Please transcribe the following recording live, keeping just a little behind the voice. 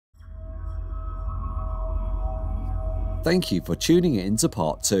Thank you for tuning in to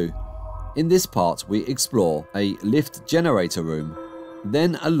part 2. In this part we explore a lift generator room,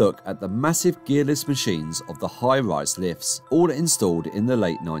 then a look at the massive gearless machines of the high-rise lifts, all installed in the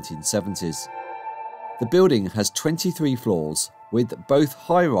late 1970s. The building has 23 floors, with both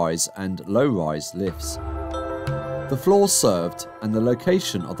high-rise and low-rise lifts. The floors served and the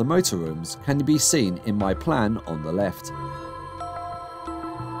location of the motor rooms can be seen in my plan on the left.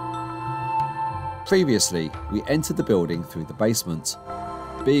 Previously, we entered the building through the basement.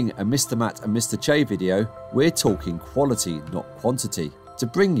 Being a Mr. Matt and Mr. Chay video, we're talking quality, not quantity, to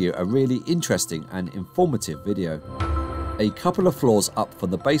bring you a really interesting and informative video. A couple of floors up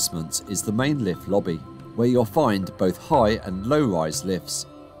from the basement is the main lift lobby, where you'll find both high and low-rise lifts.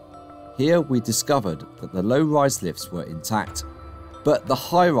 Here we discovered that the low-rise lifts were intact, but the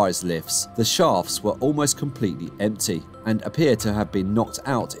high-rise lifts, the shafts were almost completely empty and appear to have been knocked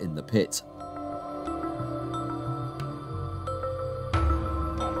out in the pit.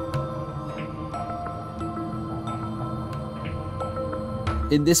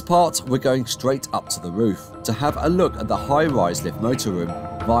 In this part, we're going straight up to the roof to have a look at the high-rise lift motor room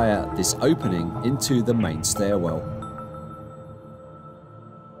via this opening into the main stairwell.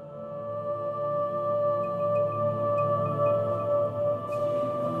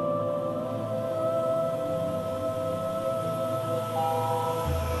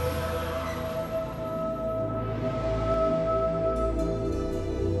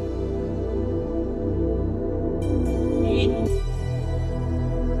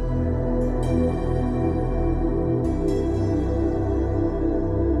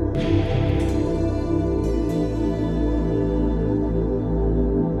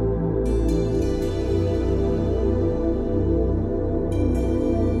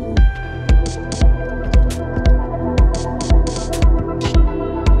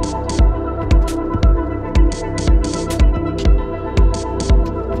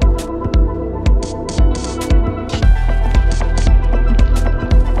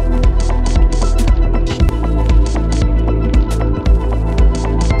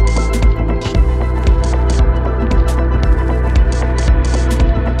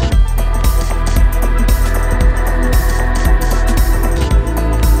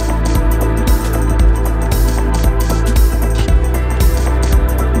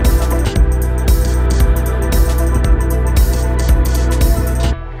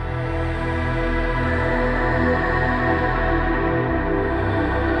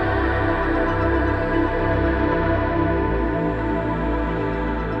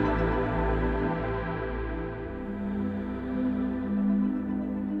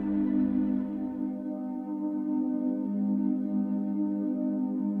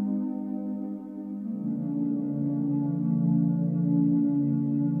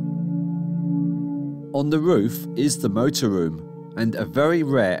 On the roof is the motor room and a very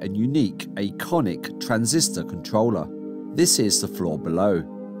rare and unique ACONIC transistor controller. This is the floor below,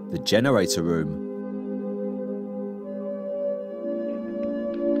 the generator room.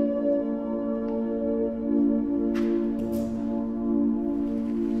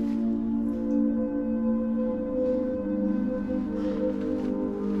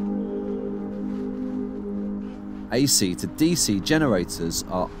 AC to DC generators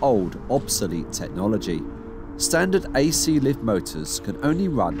are old, obsolete technology. Standard AC lift motors can only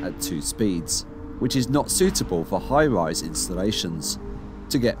run at 2 speeds, which is not suitable for high-rise installations.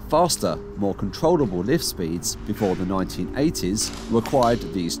 To get faster, more controllable lift speeds before the 1980s required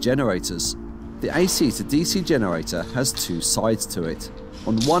these generators. The AC to DC generator has 2 sides to it.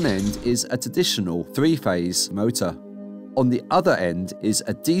 On one end is a traditional 3-phase motor. On the other end is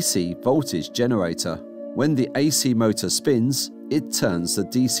a DC voltage generator. When the AC motor spins, it turns the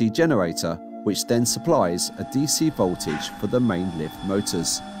DC generator, which then supplies a DC voltage for the main lift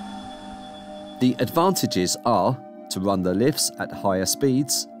motors. The advantages are to run the lifts at higher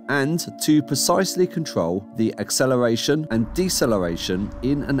speeds and to precisely control the acceleration and deceleration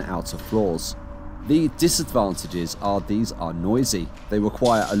in and out of floors. The disadvantages are these are noisy, they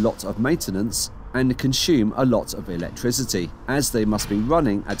require a lot of maintenance and consume a lot of electricity, as they must be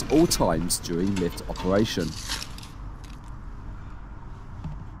running at all times during lift operation.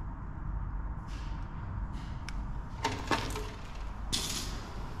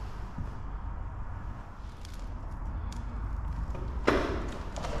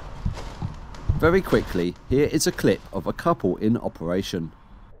 Very quickly, here is a clip of a couple in operation.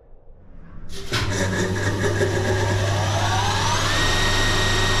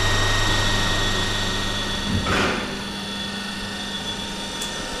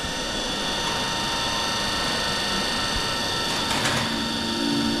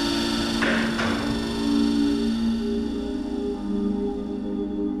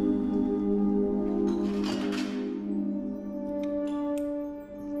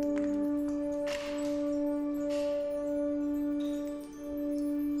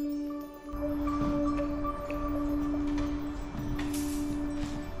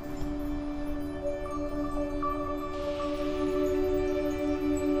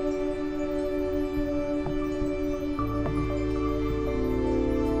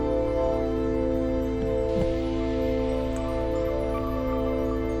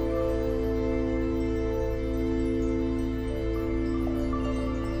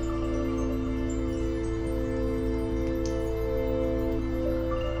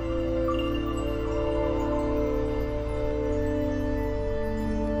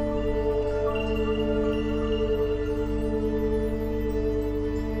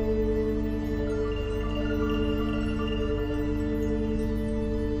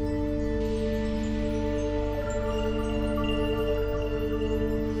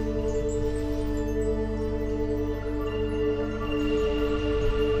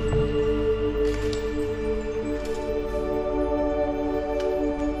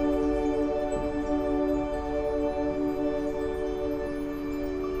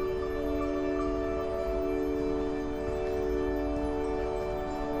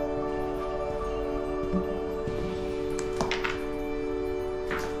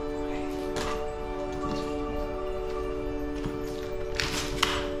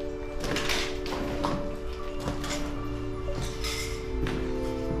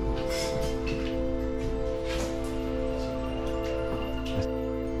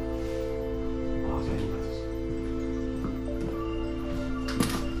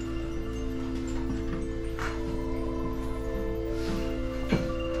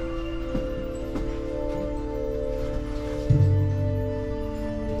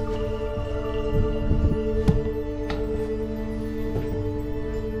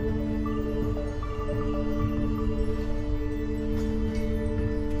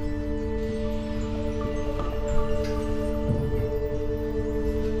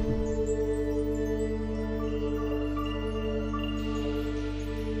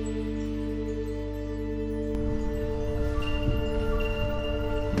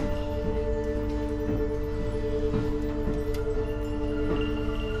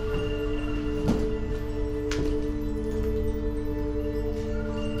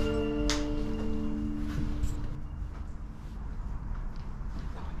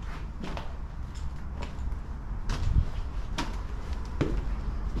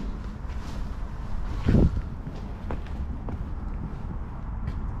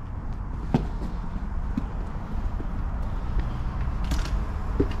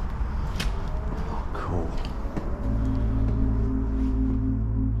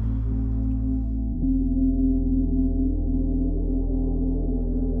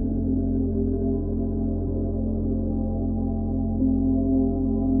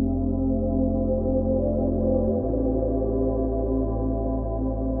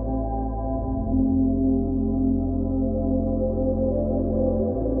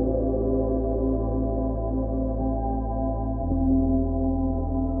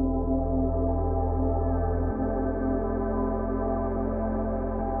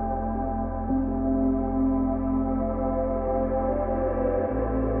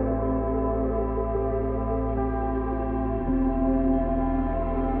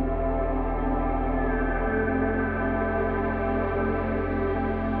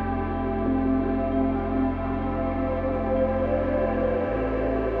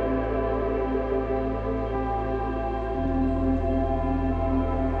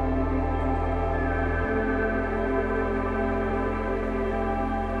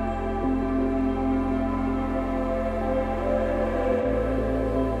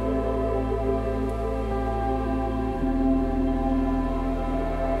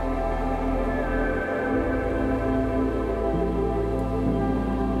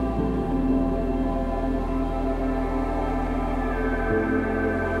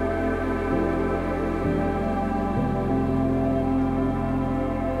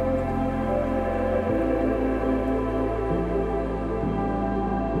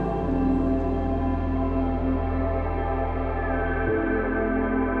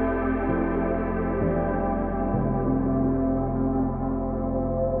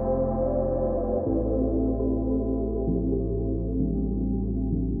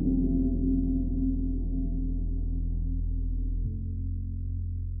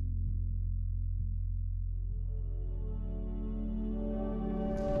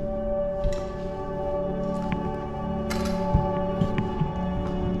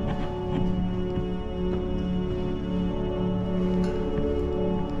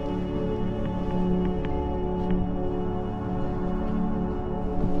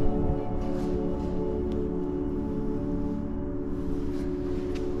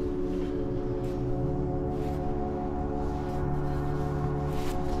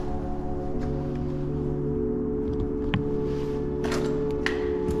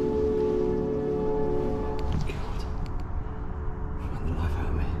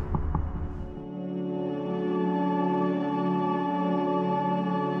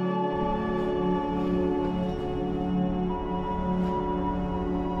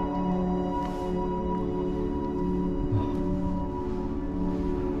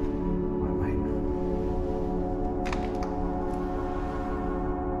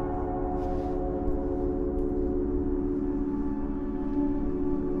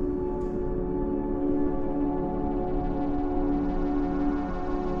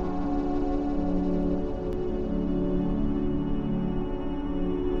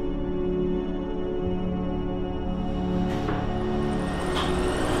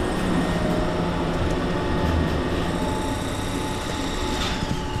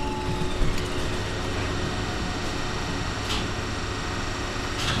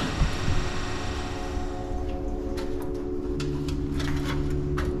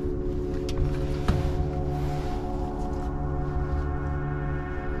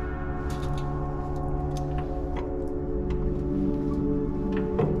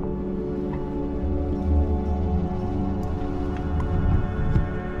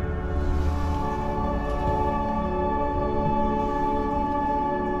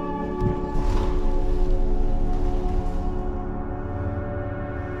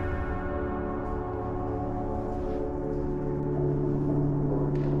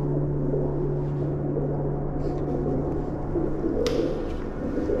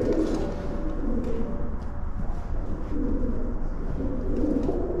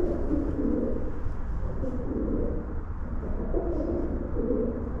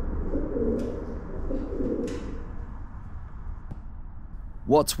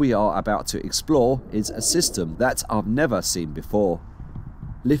 What we are about to explore is a system that I've never seen before.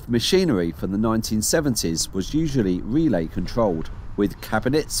 Lift machinery from the 1970s was usually relay controlled, with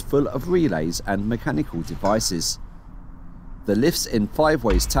cabinets full of relays and mechanical devices. The lifts in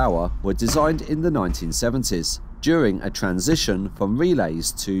Five-Ways Tower were designed in the 1970s, during a transition from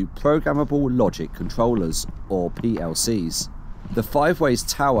relays to programmable logic controllers, or PLCs. The Five-Ways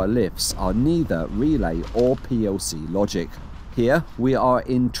Tower lifts are neither relay or PLC logic. Here we are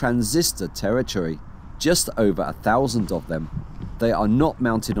in transistor territory, just over 1,000 of them. They are not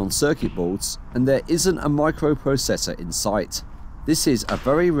mounted on circuit boards, and there isn't a microprocessor in sight. This is a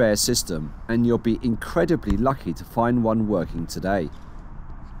very rare system, and you'll be incredibly lucky to find one working today.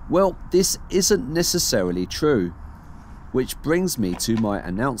 Well, this isn't necessarily true, which brings me to my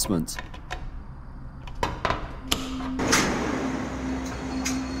announcement.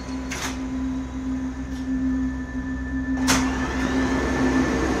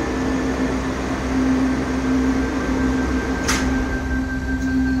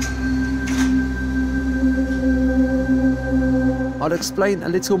 I'll explain a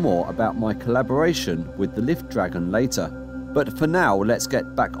little more about my collaboration with the THELIFTDRAGON later, but for now let's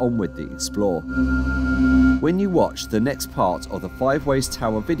get back on with the explore. When you watch the next part of the Five-Ways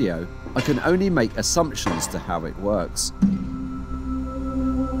Tower video, I can only make assumptions to how it works.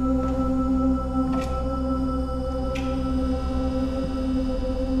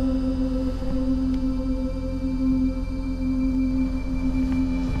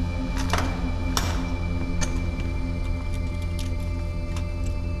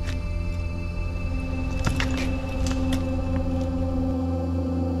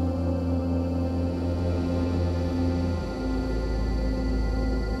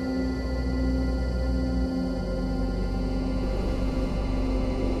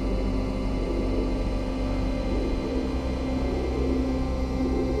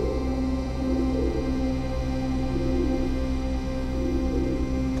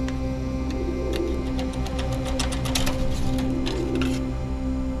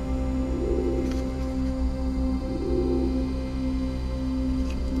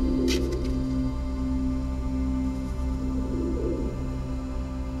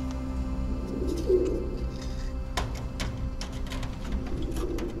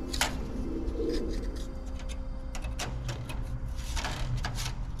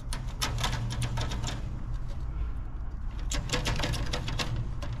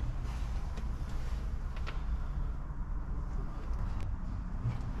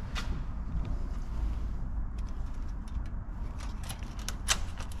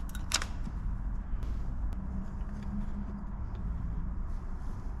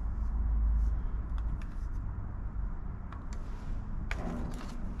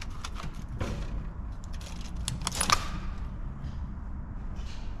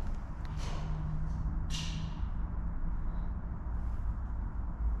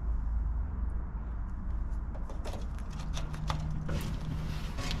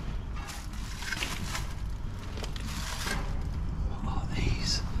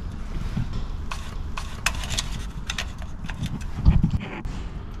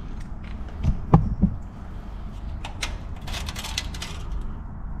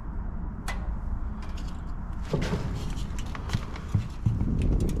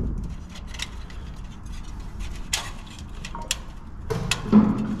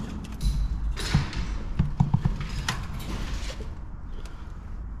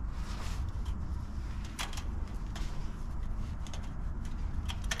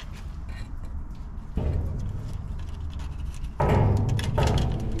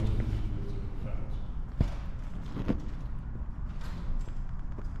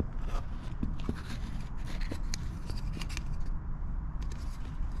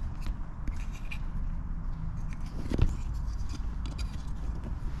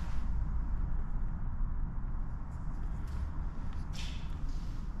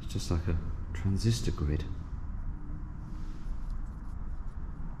 Just like a transistor grid.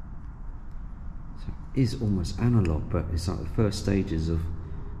 So it is almost analog, but it's like the first stages of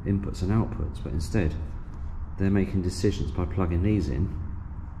inputs and outputs, but instead they're making decisions by plugging these in,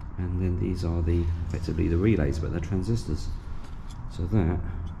 and then these are effectively the relays, but they're transistors. So that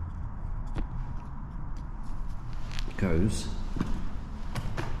goes,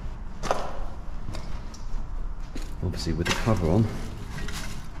 obviously with the cover on,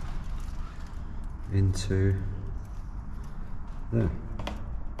 into there.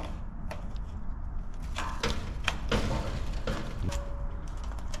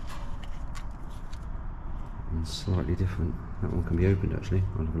 And slightly different. That one can be opened actually.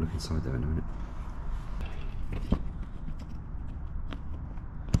 I'll have a look inside there in a minute.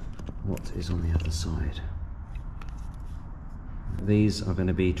 what is on the other side. These are going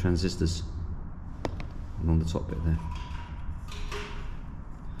to be transistors along the top bit there.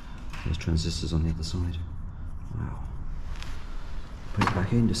 There's transistors on the other side. Wow. Put it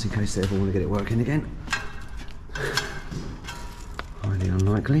back in just in case they ever want to get it working again. Highly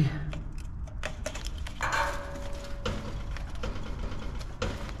unlikely.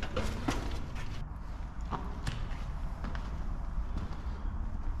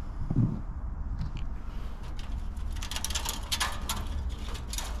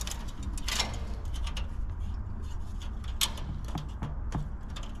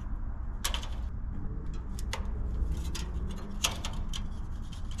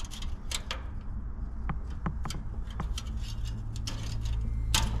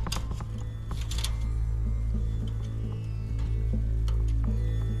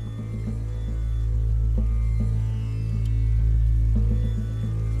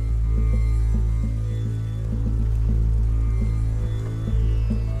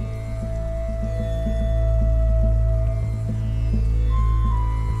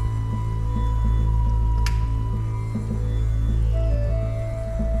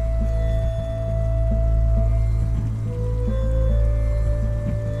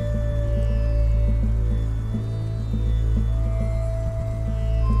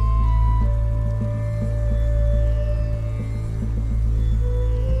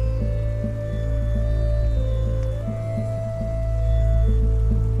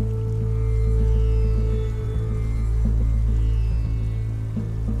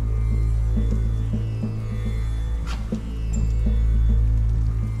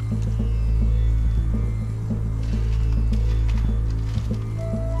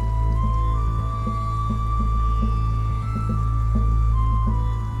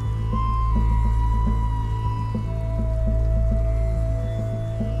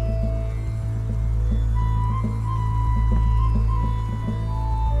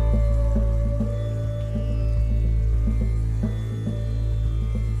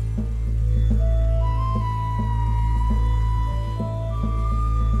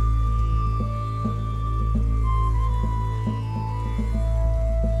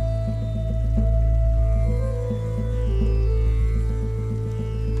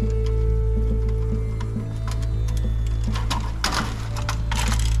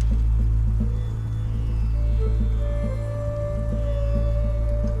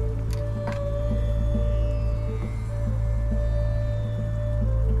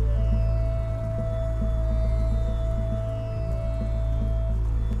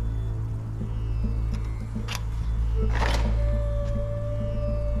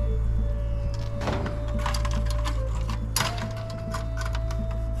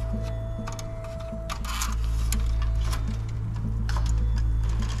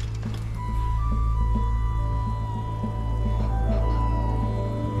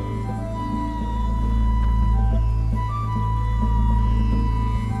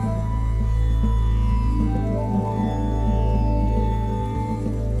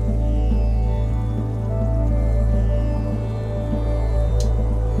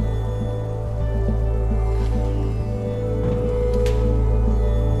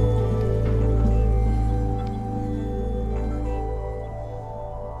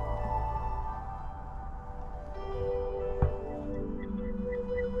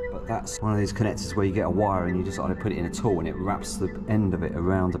 That's one of these connectors where you get a wire and you just either put it in a tool and it wraps the end of it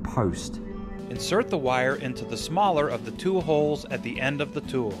around a post. Insert the wire into the smaller of the two holes at the end of the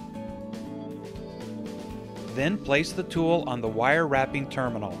tool. Then place the tool on the wire wrapping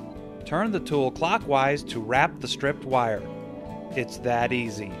terminal. Turn the tool clockwise to wrap the stripped wire. It's that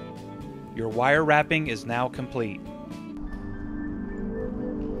easy. Your wire wrapping is now complete.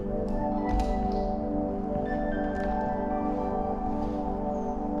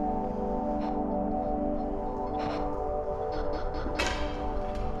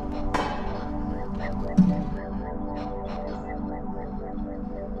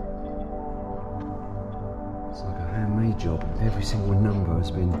 It's like a handmade job. Every single number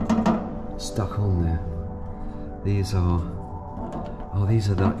has been stuck on there. These are, oh, these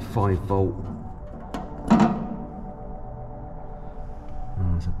are like 5-volt.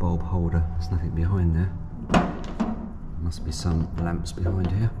 Oh, there's a bulb holder. There's nothing behind there. Must be some lamps behind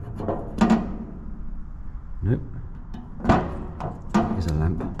here. Nope. Here's a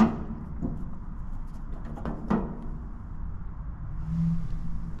lamp.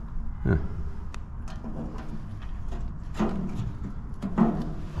 Huh.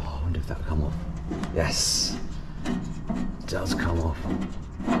 Oh, I wonder if that'll come off. Yes, it does come off.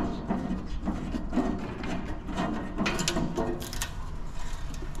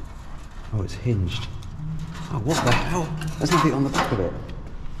 Oh, it's hinged. Oh, what the hell? There's nothing on the back of it.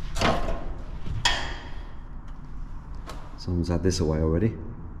 Someone's had this away already.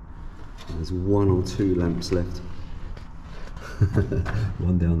 There's 1 or 2 lamps left.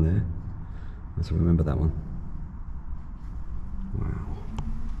 One down there. Let's remember that one. Wow.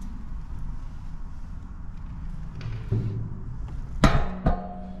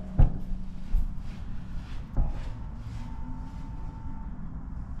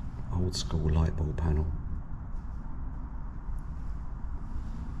 Old school light bulb panel.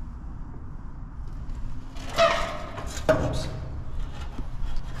 Oops.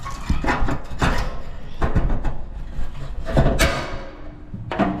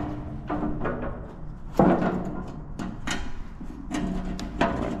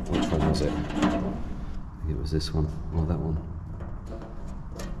 Which one was it? I think it was this one or that one.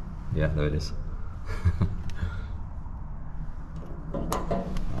 Yeah, there it is.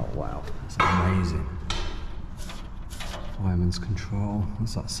 Wow, that's amazing. Fireman's control,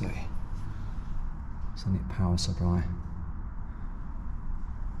 what's that say? Sonic power supply.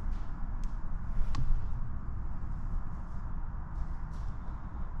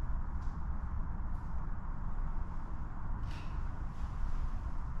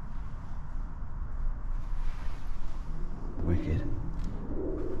 Wicked.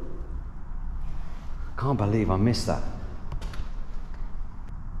 Can't believe I missed that.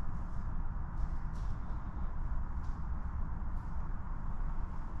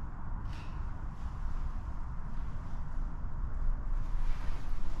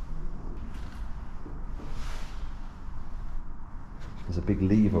 There's a big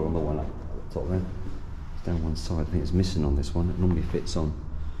lever on the one up the top there. It's down one side. I think it's missing on this one. It normally fits on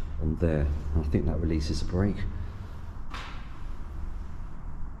there. And I think that releases the brake.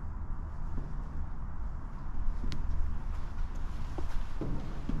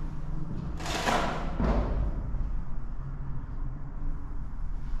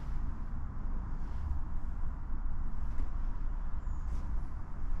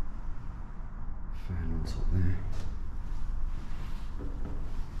 Fan on top there.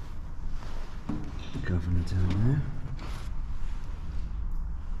 Governor down there.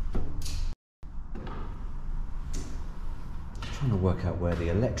 I'm trying to work out where the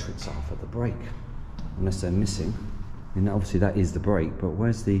electrics are for the brake, unless they're missing. I mean, obviously that is the brake, but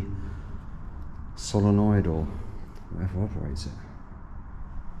where's the solenoid or whatever operates it?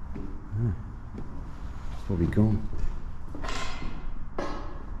 Oh, it's probably gone.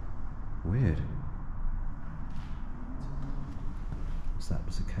 Weird. What's that?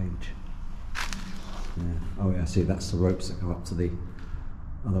 Was a cage. Yeah. Oh yeah, I see, that's the ropes that go up to the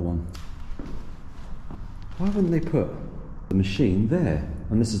other one. Why wouldn't they put the machine there?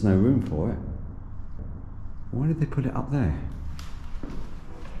 Unless there's no room for it. Why did they put it up there?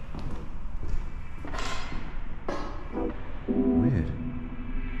 Weird.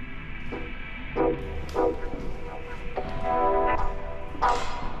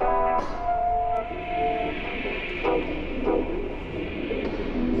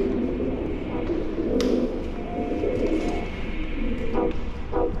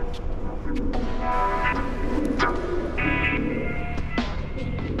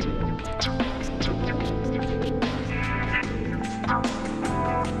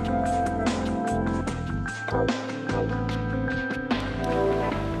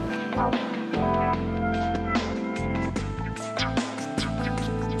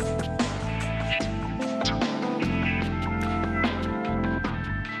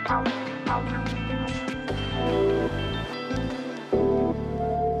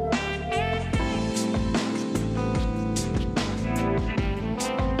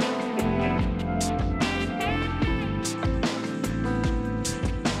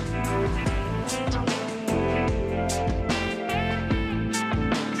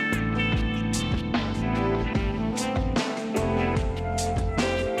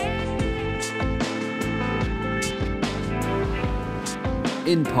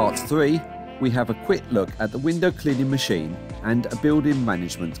 In part 3, we have a quick look at the window cleaning machine and a building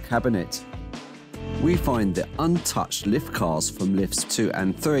management cabinet. We find the untouched lift cars from lifts 2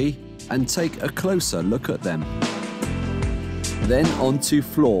 and 3 and take a closer look at them. Then on to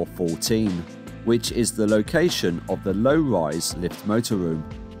floor 14, which is the location of the low-rise lift motor room.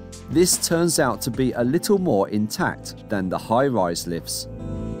 This turns out to be a little more intact than the high-rise lifts.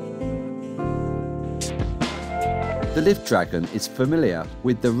 The THELIFTDRAGON is familiar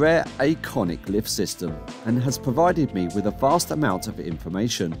with the rare ACONIC lift system and has provided me with a vast amount of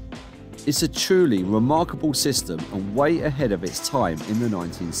information. It's a truly remarkable system and way ahead of its time in the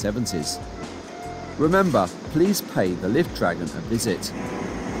 1970s. Remember, please pay the THELIFTDRAGON a visit.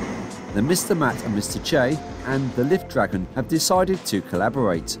 the Mr. Matt and Mr. Chay and the THELIFTDRAGON have decided to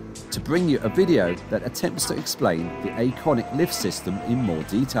collaborate to bring you a video that attempts to explain the ACONIC lift system in more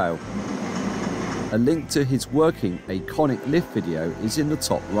detail. A link to his working ACONIC lift video is in the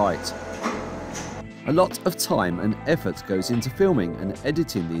top right. A lot of time and effort goes into filming and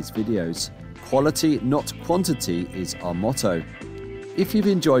editing these videos. Quality, not quantity, is our motto. If you've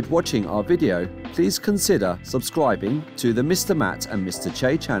enjoyed watching our video, please consider subscribing to the Mr. Matt and Mr.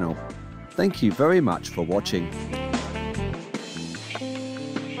 Chay channel. Thank you very much for watching.